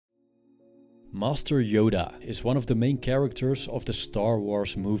Master Yoda is one of the main characters of the Star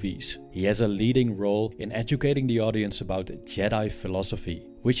Wars movies. He has a leading role in educating the audience about Jedi philosophy,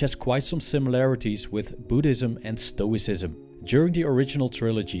 which has quite some similarities with Buddhism and Stoicism. During the original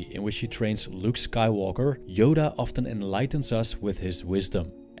trilogy, in which he trains Luke Skywalker, Yoda often enlightens us with his wisdom.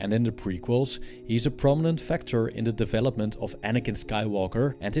 And in the prequels, he is a prominent factor in the development of Anakin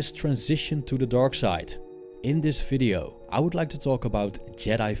Skywalker and his transition to the dark side. In this video, I would like to talk about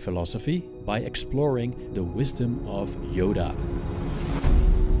Jedi philosophy by exploring the wisdom of Yoda.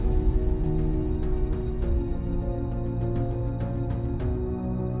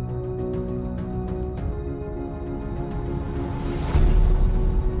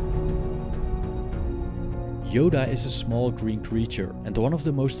 Yoda is a small green creature and one of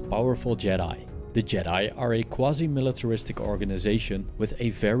the most powerful Jedi. The Jedi are a quasi-militaristic organization with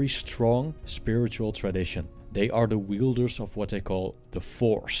a very strong spiritual tradition. They are the wielders of what they call the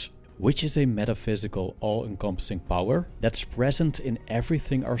Force, which is a metaphysical, all-encompassing power that's present in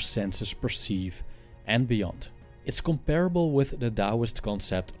everything our senses perceive and beyond. It's comparable with the Taoist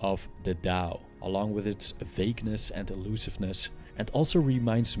concept of the Tao, along with its vagueness and elusiveness, and also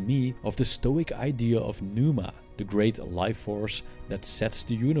reminds me of the Stoic idea of pneuma, the great life force that sets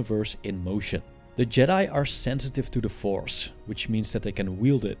the universe in motion. The Jedi are sensitive to the Force, which means that they can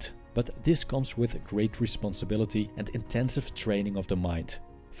wield it, but this comes with great responsibility and intensive training of the mind.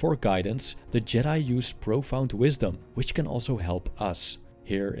 For guidance, the Jedi use profound wisdom, which can also help us,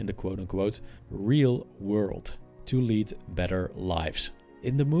 here in the quote-unquote real world, to lead better lives.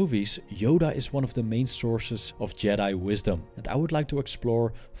 In the movies, Yoda is one of the main sources of Jedi wisdom, and I would like to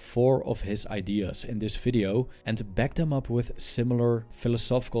explore 4 of his ideas in this video and back them up with similar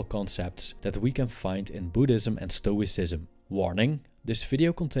philosophical concepts that we can find in Buddhism and Stoicism. Warning, this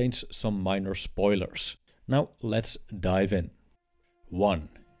video contains some minor spoilers. Now let's dive in. 1.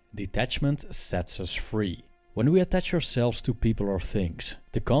 Detachment sets us free. When we attach ourselves to people or things,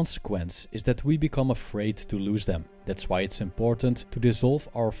 the consequence is that we become afraid to lose them. That's why it's important to dissolve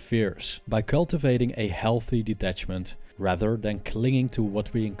our fears by cultivating a healthy detachment rather than clinging to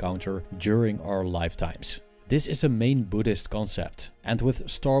what we encounter during our lifetimes. This is a main Buddhist concept, and with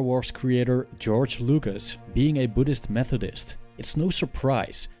Star Wars creator George Lucas being a Buddhist Methodist, it's no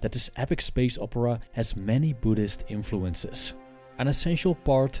surprise that this epic space opera has many Buddhist influences. An essential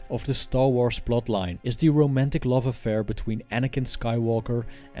part of the Star Wars plotline is the romantic love affair between Anakin Skywalker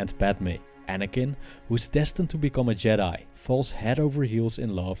and Padme. Anakin, who is destined to become a Jedi, falls head over heels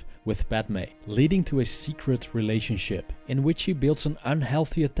in love with Padme, leading to a secret relationship in which he builds an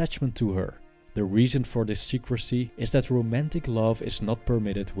unhealthy attachment to her. The reason for this secrecy is that romantic love is not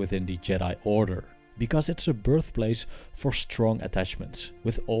permitted within the Jedi Order, because it's a birthplace for strong attachments,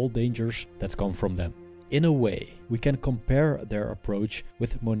 with all dangers that come from them. In a way, we can compare their approach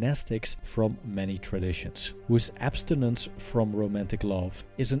with monastics from many traditions, whose abstinence from romantic love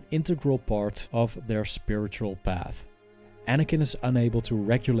is an integral part of their spiritual path. Anakin is unable to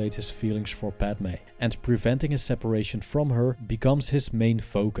regulate his feelings for Padme, and preventing a separation from her becomes his main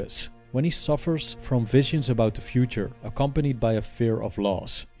focus. When he suffers from visions about the future, accompanied by a fear of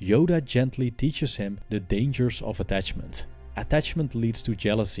loss, Yoda gently teaches him the dangers of attachment. Attachment leads to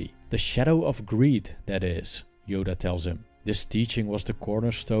jealousy, the shadow of greed, that is, Yoda tells him. This teaching was the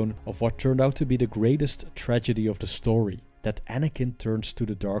cornerstone of what turned out to be the greatest tragedy of the story, that Anakin turns to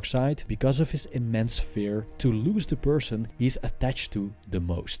the dark side because of his immense fear to lose the person he's attached to the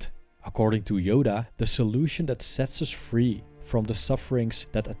most. According to Yoda, the solution that sets us free from the sufferings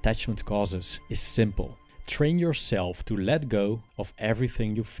that attachment causes is simple. Train yourself to let go of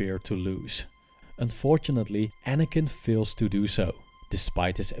everything you fear to lose. Unfortunately, Anakin fails to do so.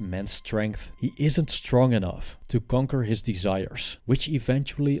 Despite his immense strength, he isn't strong enough to conquer his desires, which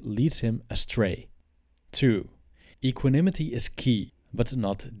eventually leads him astray. 2. Equanimity is key, but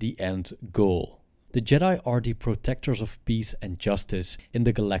not the end goal. The Jedi are the protectors of peace and justice in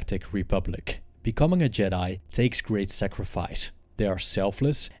the Galactic Republic. Becoming a Jedi takes great sacrifice. They are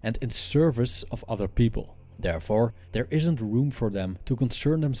selfless and in service of other people. Therefore, there isn't room for them to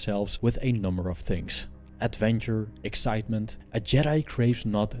concern themselves with a number of things. Adventure, excitement. A Jedi craves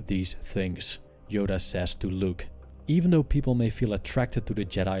not these things, Yoda says to Luke. Even though people may feel attracted to the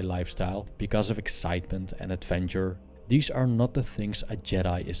Jedi lifestyle because of excitement and adventure, these are not the things a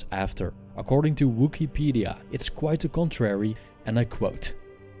Jedi is after. According to Wikipedia, it's quite the contrary, and I quote,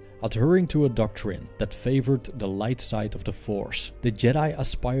 "Adhering to a doctrine that favored the light side of the Force, the Jedi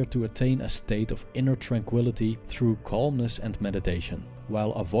aspired to attain a state of inner tranquility through calmness and meditation,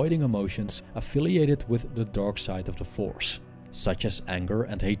 while avoiding emotions affiliated with the dark side of the Force, such as anger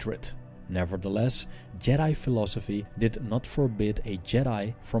and hatred. Nevertheless, Jedi philosophy did not forbid a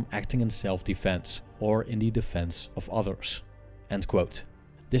Jedi from acting in self-defense or in the defense of others." End quote.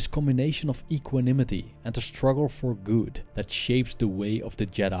 This combination of equanimity and the struggle for good that shapes the way of the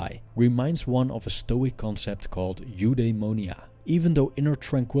Jedi reminds one of a Stoic concept called eudaimonia. Even though inner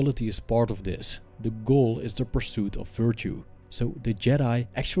tranquility is part of this, the goal is the pursuit of virtue. So the Jedi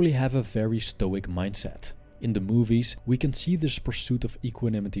actually have a very Stoic mindset. In the movies, we can see this pursuit of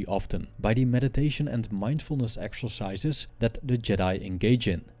equanimity often by the meditation and mindfulness exercises that the Jedi engage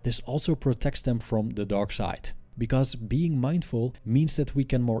in. This also protects them from the dark side, because being mindful means that we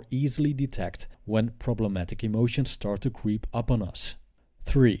can more easily detect when problematic emotions start to creep up on us.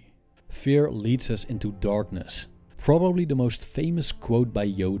 3. Fear leads us into darkness. Probably the most famous quote by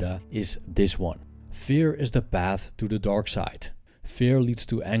Yoda is this one: "Fear is the path to the dark side. Fear leads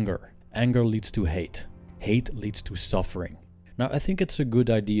to anger. Anger leads to hate. Hate leads to suffering." Now, I think it's a good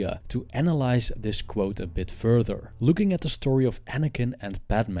idea to analyze this quote a bit further. Looking at the story of Anakin and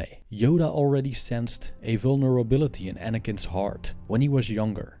Padme, Yoda already sensed a vulnerability in Anakin's heart when he was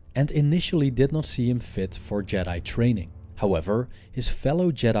younger, and initially did not see him fit for Jedi training. However, his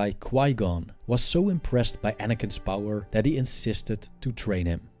fellow Jedi Qui-Gon was so impressed by Anakin's power that he insisted to train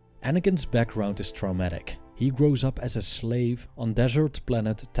him. Anakin's background is traumatic. He grows up as a slave on desert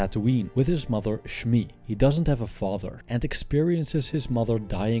planet Tatooine with his mother Shmi. He doesn't have a father and experiences his mother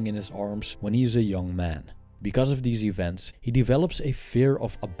dying in his arms when he is a young man. Because of these events, he develops a fear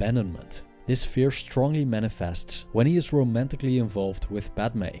of abandonment. This fear strongly manifests when he is romantically involved with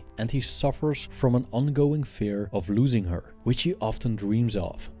Padme, and he suffers from an ongoing fear of losing her, which he often dreams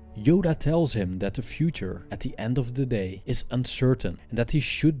of. Yoda tells him that the future, at the end of the day, is uncertain and that he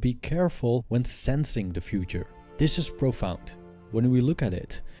should be careful when sensing the future. This is profound. When we look at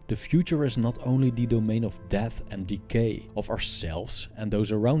it, the future is not only the domain of death and decay of ourselves and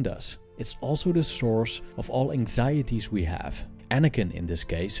those around us, it's also the source of all anxieties we have. Anakin, in this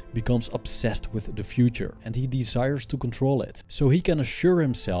case, becomes obsessed with the future and he desires to control it, so he can assure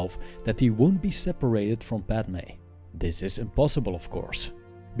himself that he won't be separated from Padme. This is impossible, of course.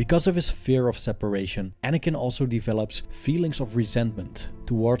 Because of his fear of separation, Anakin also develops feelings of resentment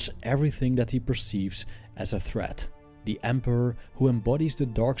towards everything that he perceives as a threat. The Emperor, who embodies the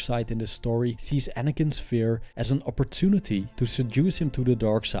dark side in the story, sees Anakin's fear as an opportunity to seduce him to the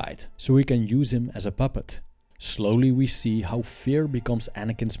dark side, so he can use him as a puppet. Slowly we see how fear becomes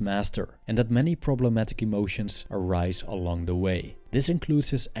Anakin's master, and that many problematic emotions arise along the way. This includes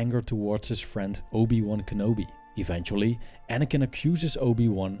his anger towards his friend Obi-Wan Kenobi. Eventually, Anakin accuses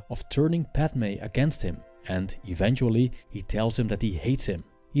Obi-Wan of turning Padme against him, and eventually he tells him that he hates him.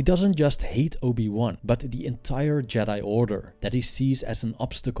 He doesn't just hate Obi-Wan, but the entire Jedi Order that he sees as an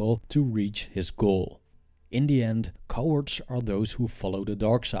obstacle to reach his goal. In the end, cowards are those who follow the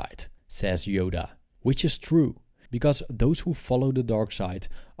dark side, says Yoda, which is true, because those who follow the dark side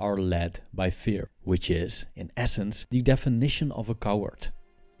are led by fear, which is, in essence, the definition of a coward.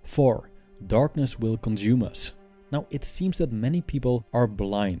 4. Darkness will consume us. Now, it seems that many people are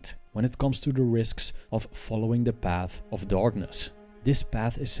blind when it comes to the risks of following the path of darkness. This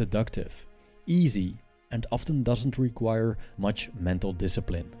path is seductive, easy, and often doesn't require much mental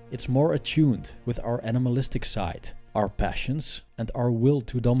discipline. It's more attuned with our animalistic side, our passions, and our will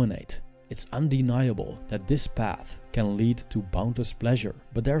to dominate. It's undeniable that this path can lead to boundless pleasure,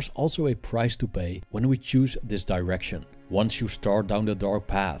 but there's also a price to pay when we choose this direction. Once you start down the dark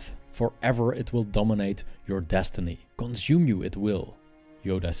path, forever it will dominate your destiny. Consume you it will,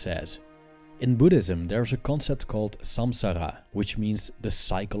 Yoda says. In Buddhism, there's a concept called samsara, which means the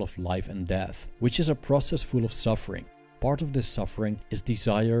cycle of life and death, which is a process full of suffering. Part of this suffering is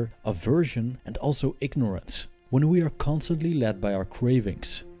desire, aversion, and also ignorance. When we are constantly led by our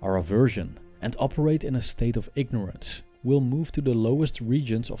cravings, our aversion, and operate in a state of ignorance, we'll move to the lowest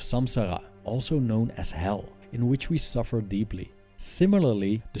regions of samsara, also known as hell, in which we suffer deeply.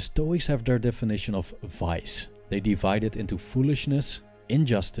 Similarly, the Stoics have their definition of vice. They divide it into foolishness,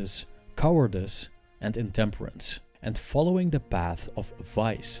 injustice, cowardice, and intemperance. And following the path of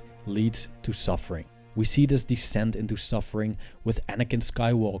vice leads to suffering. We see this descent into suffering with Anakin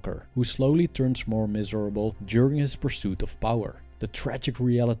Skywalker, who slowly turns more miserable during his pursuit of power. The tragic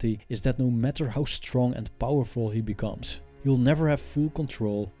reality is that no matter how strong and powerful he becomes, he'll never have full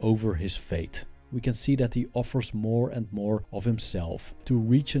control over his fate. We can see that he offers more and more of himself to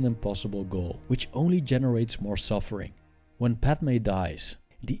reach an impossible goal, which only generates more suffering. When Padme dies,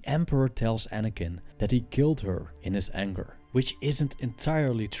 the Emperor tells Anakin that he killed her in his anger, which isn't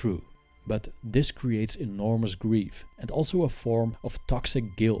entirely true. But this creates enormous grief and also a form of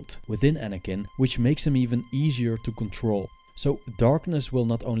toxic guilt within Anakin, which makes him even easier to control. So darkness will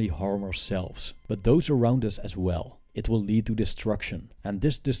not only harm ourselves, but those around us as well. It will lead to destruction, and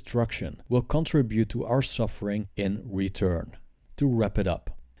this destruction will contribute to our suffering in return. To wrap it up,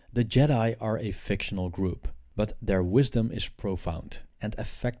 the Jedi are a fictional group, but their wisdom is profound and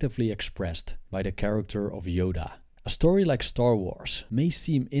effectively expressed by the character of Yoda. A story like Star Wars may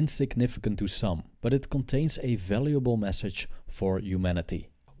seem insignificant to some, but it contains a valuable message for humanity.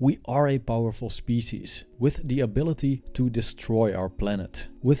 We are a powerful species with the ability to destroy our planet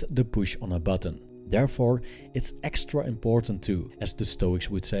with the push on a button. Therefore, it's extra important to, as the Stoics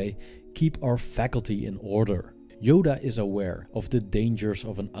would say, keep our faculty in order. Yoda is aware of the dangers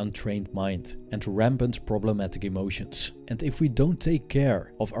of an untrained mind and rampant problematic emotions. And if we don't take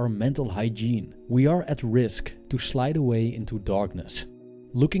care of our mental hygiene, we are at risk to slide away into darkness.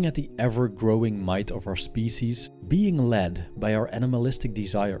 Looking at the ever-growing might of our species, being led by our animalistic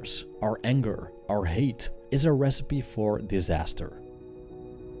desires, our anger, our hate, is a recipe for disaster.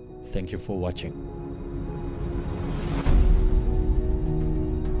 Thank you for watching.